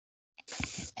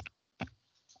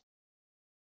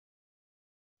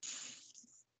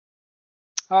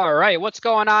All right, what's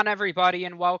going on, everybody,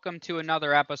 and welcome to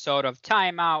another episode of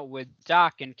Time Out with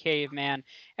Doc and Caveman.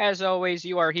 As always,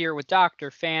 you are here with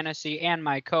Dr. Fantasy and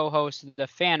my co-host, the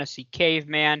Fantasy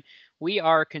Caveman. We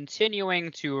are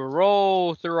continuing to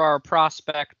roll through our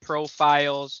prospect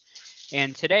profiles,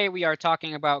 and today we are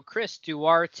talking about Chris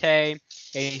Duarte,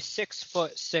 a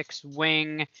 6'6"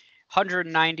 wing,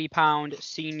 190-pound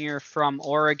senior from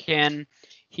Oregon.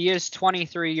 He is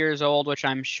 23 years old, which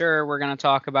I'm sure we're going to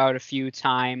talk about a few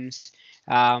times.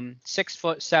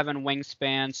 6'7"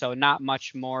 wingspan, so not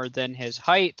much more than his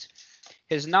height.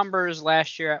 His numbers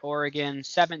last year at Oregon: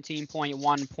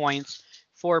 17.1 points,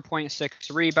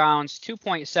 4.6 rebounds,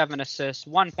 2.7 assists,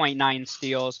 1.9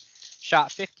 steals. Shot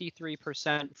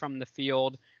 53% from the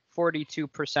field,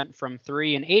 42% from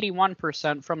three, and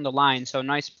 81% from the line. So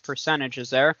nice percentages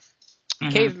there.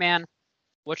 Caveman,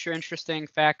 what's your interesting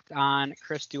fact on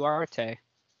Chris Duarte?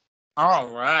 All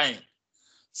right.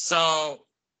 So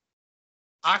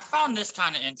I found this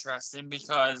kind of interesting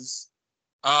because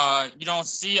you don't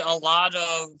see a lot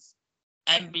of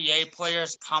NBA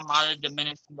players come out of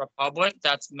Dominican Republic.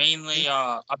 That's mainly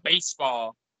a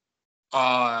baseball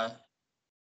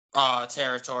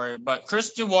territory. But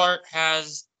Chris Duarte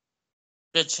has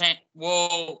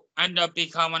will end up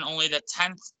becoming only the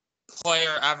 10th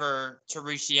player ever to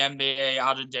reach the NBA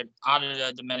out of the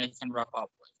Dominican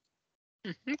Republic.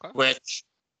 Okay. Which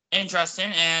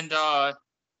interesting. And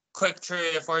quick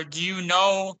trivia for you. Do you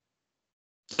know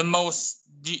the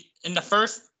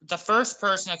first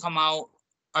person to come out,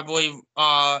 I believe,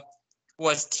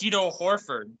 was Tito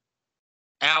Horford,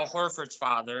 Al Horford's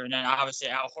father, and then obviously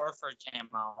Al Horford came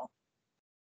out.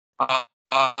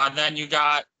 Then you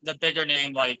got the bigger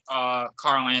name like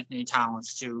Karl Anthony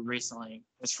Towns too. Recently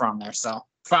was from there, so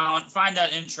found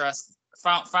that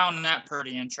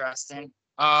pretty interesting.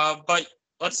 But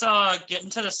let's get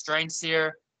into the strengths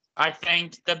here. I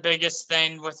think the biggest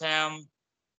thing with him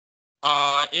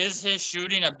is his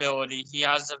shooting ability. He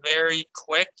has a very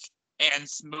quick and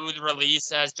smooth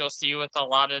release, as you'll see with a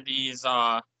lot of these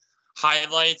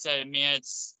highlights. I mean,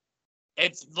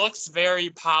 it looks very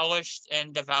polished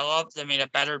and developed. I mean,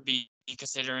 it better be,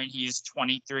 considering he's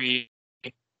 23,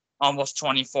 almost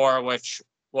 24, which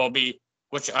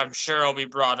I'm sure will be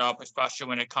brought up, especially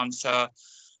when it comes to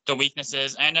the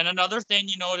weaknesses. And then another thing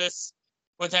you notice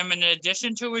with him, in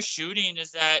addition to his shooting,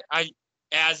 is that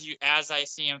as I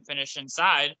see him finish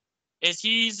inside, is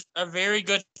he's a very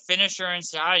good finisher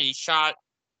inside. He shot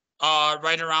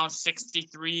right around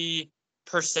 63%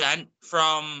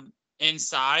 from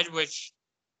inside, which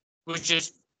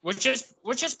is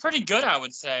pretty good, I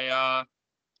would say.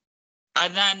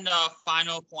 And then the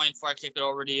final point before I kick it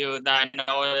over to you that I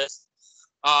noticed,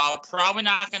 probably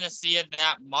not going to see it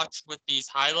that much with these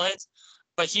highlights,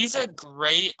 but he's a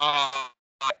great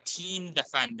team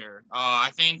defender.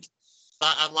 I think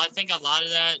a lot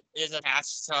of that is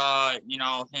attached to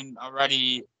him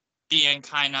already being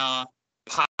kind of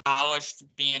polished,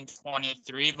 being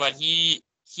 23, but he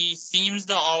seems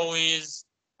to always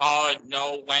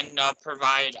know when to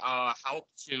provide help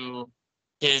to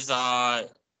his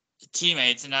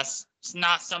teammates, and that's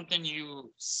not something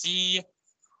you see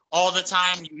all the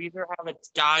time. You either have a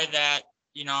guy that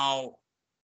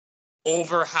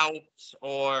overhelps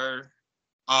or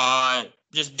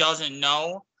just doesn't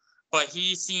know, but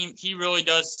he really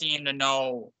does seem to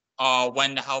know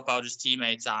when to help out his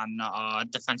teammates on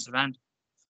defensive end.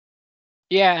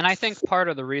 Yeah, and I think part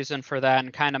of the reason for that,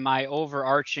 and kind of my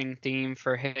overarching theme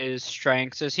for his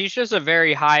strengths, is he's just a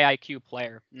very high IQ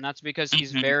player. And that's because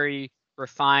he's very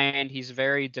refined, he's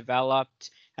very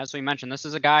developed. As we mentioned, this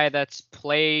is a guy that's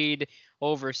played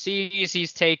overseas.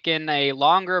 He's taken a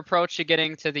longer approach to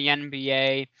getting to the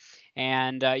NBA.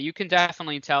 And you can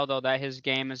definitely tell, though, that his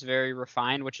game is very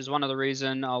refined, which is one of the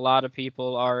reasons a lot of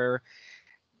people are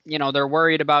they're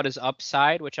worried about his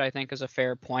upside, which I think is a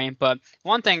fair point. But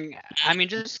one thing, I mean,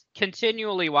 just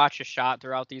continually watch a shot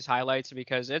throughout these highlights,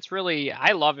 because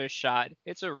I love his shot.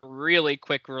 It's a really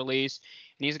quick release,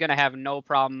 and he's going to have no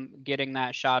problem getting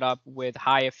that shot up with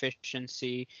high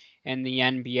efficiency in the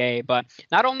NBA. But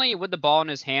not only with the ball in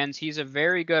his hands, he's a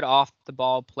very good off the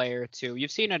ball player too. You've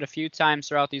seen it a few times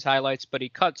throughout these highlights, but he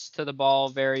cuts to the ball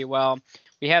very well.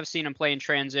 We have seen him play in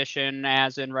transition,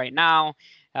 as in right now.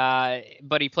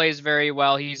 But he plays very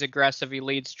well. He's aggressive. He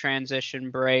leads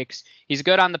transition breaks. He's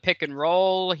good on the pick and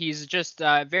roll. He's just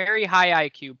a very high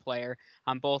IQ player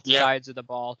on both sides of the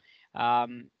ball.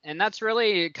 And that's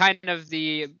really kind of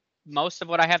the most of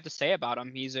what I have to say about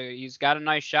him. He's got a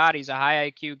nice shot. He's a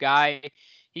high IQ guy.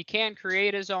 He can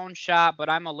create his own shot, but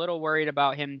I'm a little worried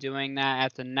about him doing that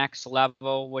at the next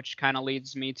level, which kind of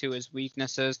leads me to his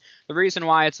weaknesses. The reason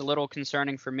why it's a little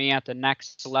concerning for me at the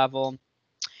next level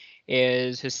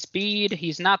is his speed.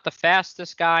 He's not the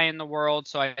fastest guy in the world,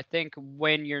 so I think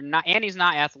when you're not, and he's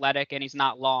not athletic and he's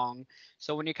not long.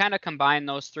 So when you kind of combine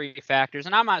those three factors,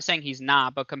 and I'm not saying he's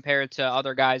not, but compared to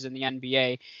other guys in the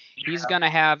NBA, he's going to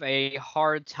have a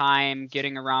hard time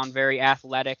getting around very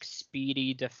athletic,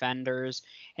 speedy defenders.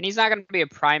 And he's not going to be a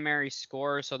primary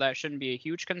scorer, so that shouldn't be a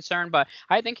huge concern. But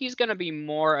I think he's going to be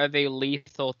more of a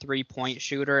lethal 3-point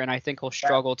shooter, and I think he'll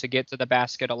struggle to get to the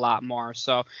basket a lot more.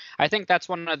 So I think that's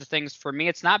one of the things for me.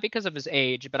 It's not because of his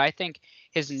age, but I think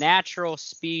his natural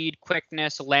speed,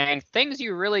 quickness, length, things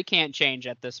you really can't change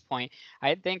at this point.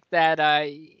 I think that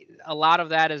a lot of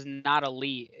that is not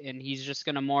elite, and he's just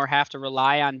going to more have to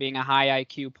rely on being a high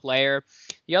IQ player.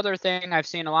 The other thing I've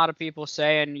seen a lot of people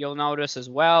say, and you'll notice as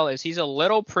well, is he's a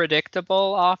little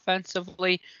predictable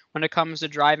offensively when it comes to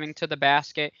driving to the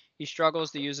basket. He struggles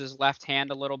to use his left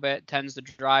hand a little bit, tends to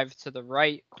drive to the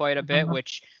right quite a bit,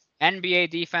 which NBA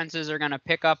defenses are going to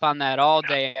pick up on that all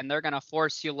day, and they're going to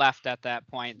force you left at that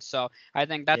point. So I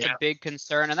think that's a big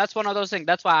concern, and that's one of those things.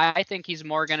 That's why I think he's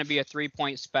more going to be a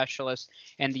 3-point specialist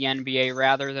in the NBA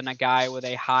rather than a guy with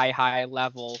a high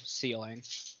level ceiling.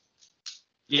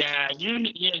 Yeah, you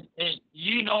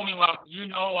know me well. You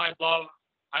know I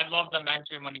love to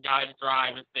mention when guys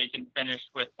drive if they can finish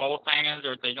with both hands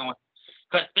or if they don't.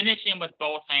 Because finishing with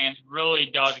both hands really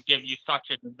does give you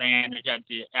such an advantage at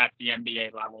the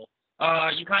NBA level.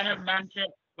 You kind of mentioned,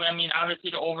 I mean,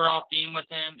 obviously the overall theme with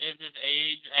him is his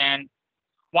age, and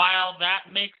while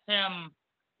that makes him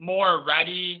more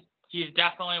ready, he's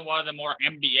definitely one of the more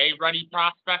NBA ready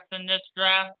prospects in this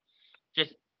draft.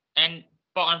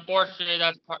 But unfortunately,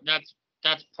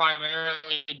 that's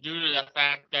primarily due to the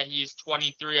fact that he's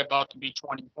 23, about to be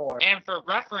 24. And for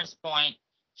reference point,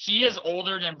 he is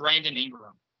older than Brandon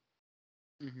Ingram.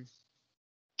 Mm-hmm.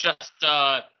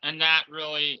 And that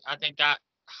really, I think that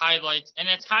highlights, and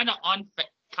it's kind of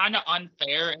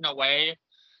unfair in a way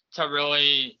to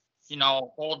really,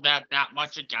 hold that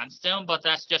much against him. But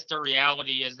that's just the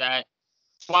reality, is that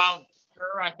while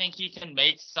sure I think he can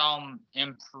make some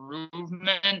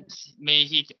improvements, maybe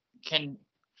he can,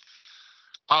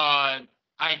 I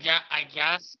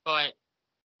guess, but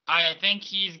I think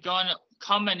he's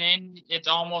coming in, it's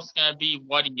almost going to be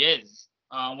what he is.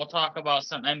 We'll talk about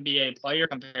some NBA player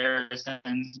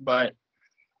comparisons, but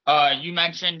you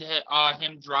mentioned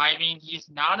him driving. He's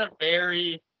not a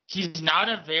very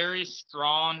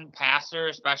strong passer,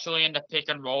 especially in the pick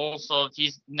and roll. So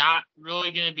he's not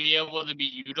really going to be able to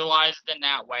be utilized in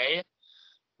that way,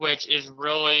 which is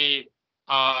really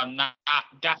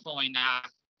definitely not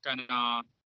going to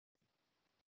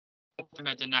him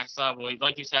at the next level.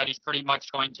 Like you said, he's pretty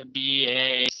much going to be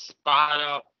a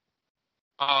spot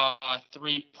up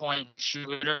 3-point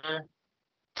shooter,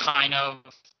 kind of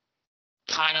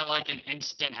like an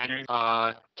instant energy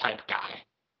type guy.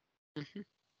 Mm-hmm.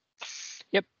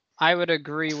 Yep, I would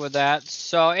agree with that.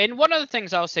 So, and one of the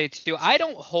things I'll say too, I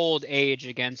don't hold age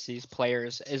against these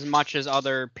players as much as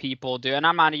other people do, and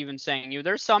I'm not even saying you.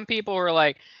 There's some people who are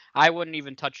like, I wouldn't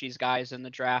even touch these guys in the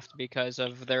draft because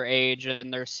of their age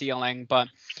and their ceiling. But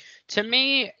to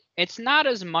me, it's not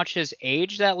as much his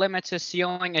age that limits his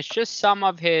ceiling. It's just some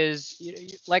of his,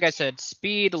 like I said,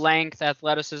 speed, length,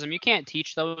 athleticism. You can't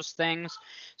teach those things.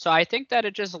 So I think that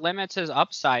it just limits his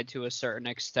upside to a certain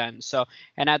extent. So,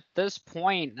 and at this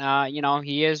point,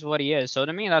 he is what he is. So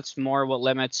to me, that's more what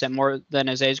limits him more than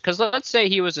his age. Because let's say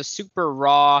he was a super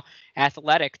raw,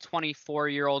 athletic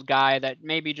 24-year-old guy that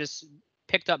maybe just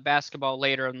picked up basketball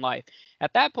later in life.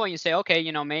 At that point, you say, okay,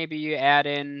 maybe you add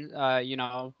in,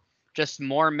 just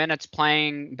more minutes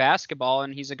playing basketball,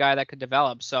 and he's a guy that could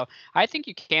develop. So I think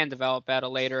you can develop at a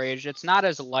later age. It's not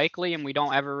as likely, and we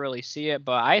don't ever really see it,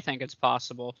 but I think it's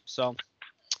possible. So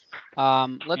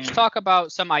let's talk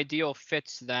about some ideal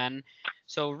fits then.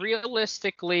 So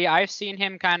realistically, I've seen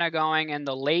him kind of going in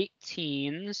the late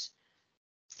teens.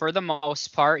 For the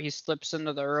most part, he slips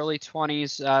into the early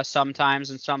 20s sometimes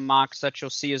in some mocks that you'll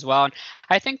see as well. And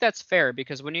I think that's fair,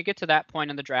 because when you get to that point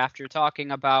in the draft, you're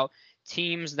talking about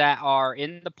teams that are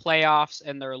in the playoffs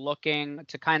and they're looking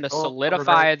to kind of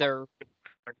solidify their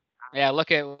Yeah,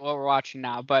 look at what we're watching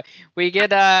now. But we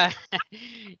get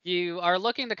you are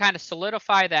looking to kind of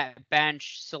solidify that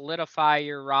bench, solidify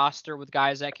your roster with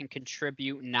guys that can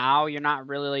contribute now. You're not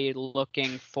really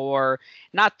looking for,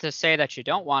 not to say that you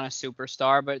don't want a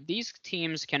superstar, but these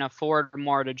teams can afford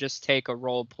more to just take a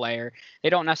role player. They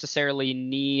don't necessarily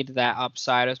need that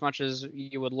upside as much as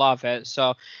you would love it.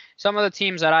 So some of the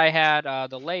teams that I had,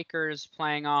 the Lakers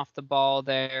playing off the ball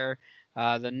there,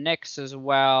 the Knicks as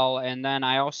well, and then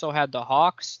I also had the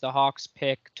Hawks. The Hawks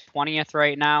pick 20th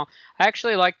right now. I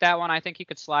actually like that one. I think he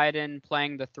could slide in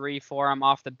playing the 3 for him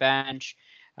off the bench,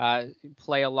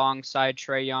 play alongside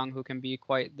Trae Young, who can be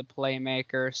quite the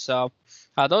playmaker. So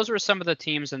those were some of the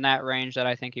teams in that range that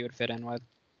I think he would fit in with.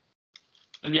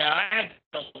 Yeah, I have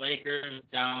the Lakers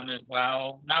down as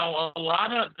well. Now,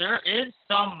 there is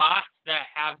some mocks that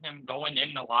have him going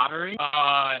in the lottery,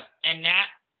 and that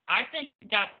I think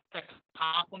that's a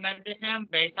compliment to him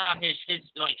based on his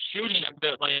like shooting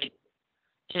ability,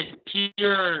 his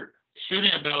pure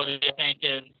shooting ability. I think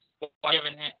is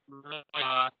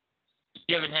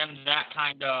giving him that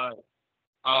kind of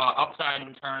upside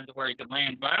in terms of where he could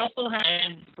land. But I also have,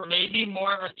 and for maybe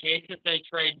more of a case if they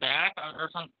trade back or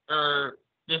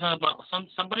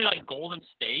somebody like Golden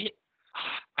State.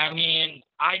 I mean,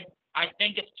 I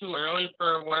think it's too early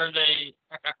for where they.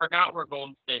 I forgot where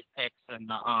Golden State picks in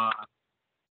the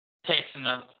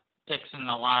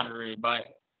lottery,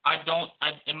 but I don't.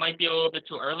 It might be a little bit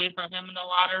too early for him in the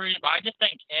lottery, but I just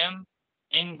think him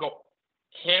in Golden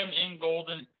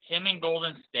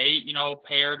State,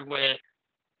 paired with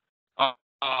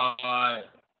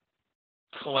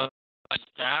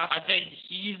staff. I think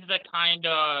he's the kind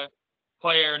of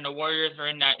player, and the Warriors are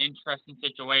in that interesting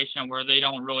situation where they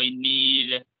don't really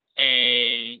need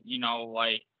a,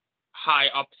 like high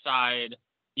upside,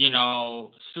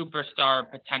 superstar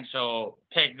potential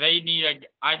pick.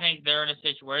 I think they're in a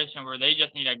situation where they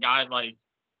just need a guy like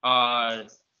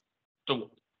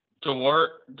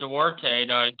Duarte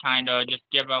to kind of just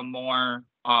give them more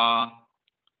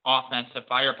offensive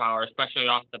firepower, especially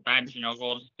off the bench.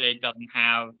 Golden State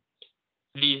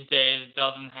these days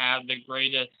doesn't have the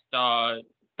greatest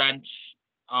bench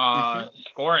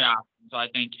scoring options. So I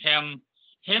think him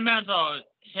as a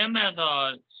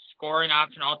scoring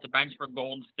option off the bench for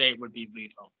Golden State would be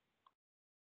lethal.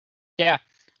 Yeah,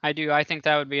 I do. I think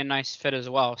that would be a nice fit as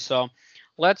well. So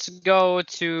let's go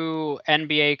to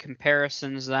NBA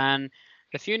comparisons then.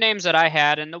 The few names that I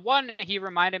had, and the one, he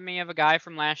reminded me of a guy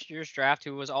from last year's draft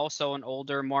who was also an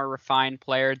older, more refined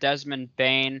player, Desmond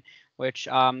Bane, which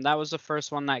that was the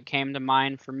first one that came to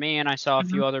mind for me, and I saw a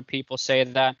few other people say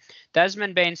that.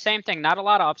 Desmond Bane, same thing, not a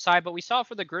lot of upside, but we saw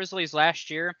for the Grizzlies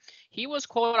last year, he was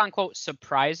quote-unquote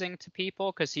surprising to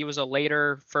people because he was a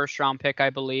later first-round pick, I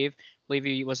believe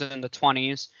he was in the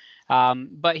 20s.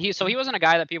 But he wasn't a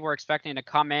guy that people were expecting to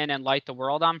come in and light the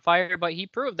world on fire, but he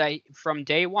proved that from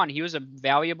day one, he was a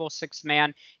valuable sixth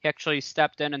man. He actually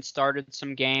stepped in and started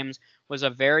some games, was a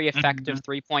very effective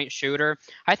three-point shooter.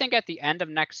 I think at the end of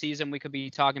next season, we could be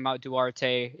talking about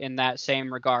Duarte in that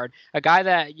same regard. A guy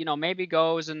that, maybe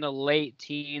goes in the late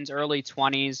teens, early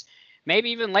 20s,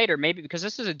 maybe even later, maybe because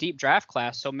this is a deep draft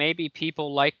class. So maybe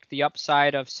people like the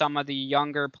upside of some of the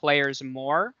younger players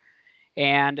more,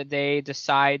 and they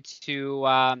decide to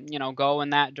go in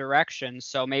that direction.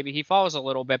 So maybe he falls a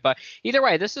little bit, but either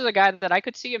way, this is a guy that I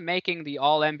could see him making the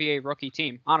all NBA rookie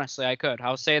team. Honestly, I could.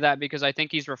 I'll say that because I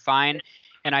think he's refined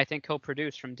and I think he'll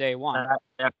produce from day one.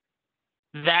 That,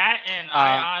 and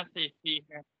I honestly see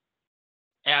him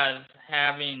as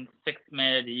having sixth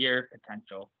man of the year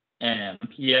potential, and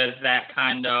he has that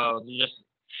kind of just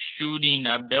shooting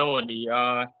ability.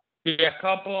 I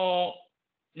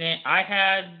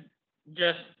had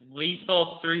just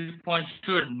lethal 3-point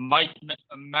shooter. Mike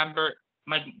Miller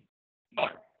in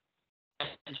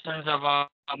terms of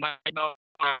Mike Miller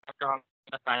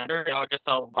defender, just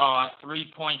a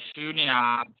 3-point shooting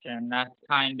option. That's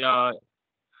kind of,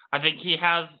 I think he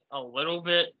has a little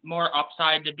bit more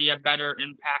upside to be a better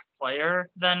impact player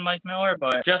than Mike Miller,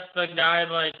 but just a guy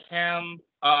like him,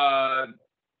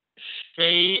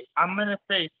 Shade. I'm gonna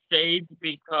say shades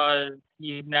because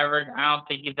I don't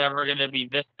think he's ever gonna be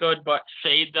this good, but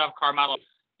shades of Carmelo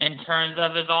in terms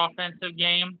of his offensive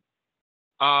game.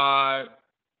 And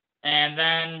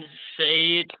then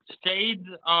shades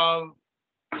of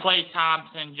Klay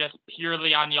Thompson just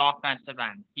purely on the offensive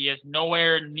end. He is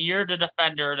nowhere near the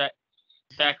defender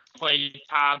that Klay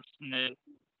Thompson is.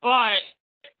 But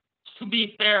to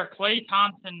be fair, Klay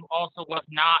Thompson also was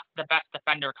not the best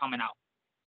defender coming out.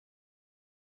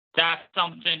 That's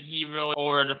something he really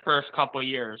over the first couple of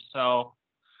years. So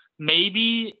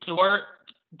maybe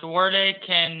Duarte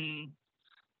can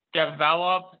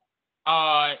develop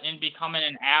in becoming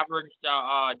an average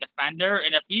defender.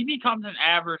 And if he becomes an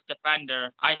average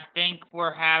defender, I think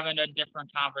we're having a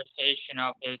different conversation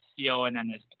of his ceiling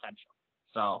and his potential.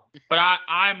 So, but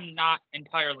I'm not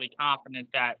entirely confident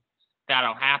that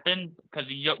that'll happen because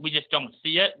we just don't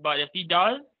see it. But if he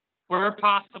does, we're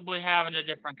possibly having a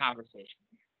different conversation.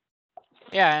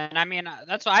 Yeah, and I mean,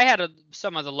 that's why I had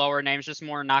some of the lower names, just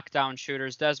more knockdown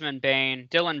shooters. Desmond Bane,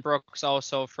 Dillon Brooks,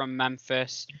 also from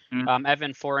Memphis.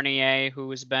 Evan Fournier, who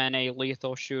has been a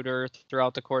lethal shooter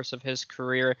throughout the course of his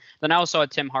career. Then I also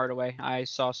had Tim Hardaway. I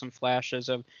saw some flashes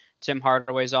of Tim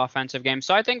Hardaway's offensive game.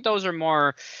 So I think those are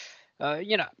more,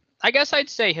 I guess I'd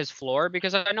say his floor,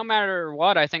 because no matter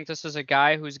what, I think this is a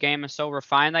guy whose game is so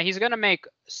refined that he's going to make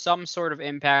some sort of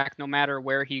impact no matter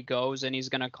where he goes, and he's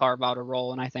going to carve out a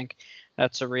role. And I think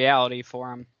that's a reality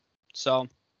for him. So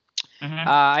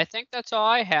I think that's all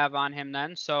I have on him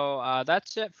then. So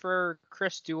that's it for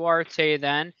Chris Duarte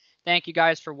then. Thank you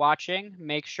guys for watching.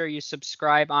 Make sure you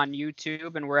subscribe on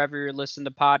YouTube and wherever you're listening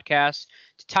to podcasts.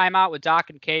 To Time Out with Doc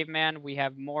and Caveman, we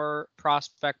have more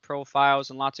prospect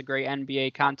profiles and lots of great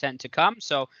NBA content to come.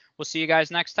 So we'll see you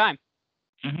guys next time.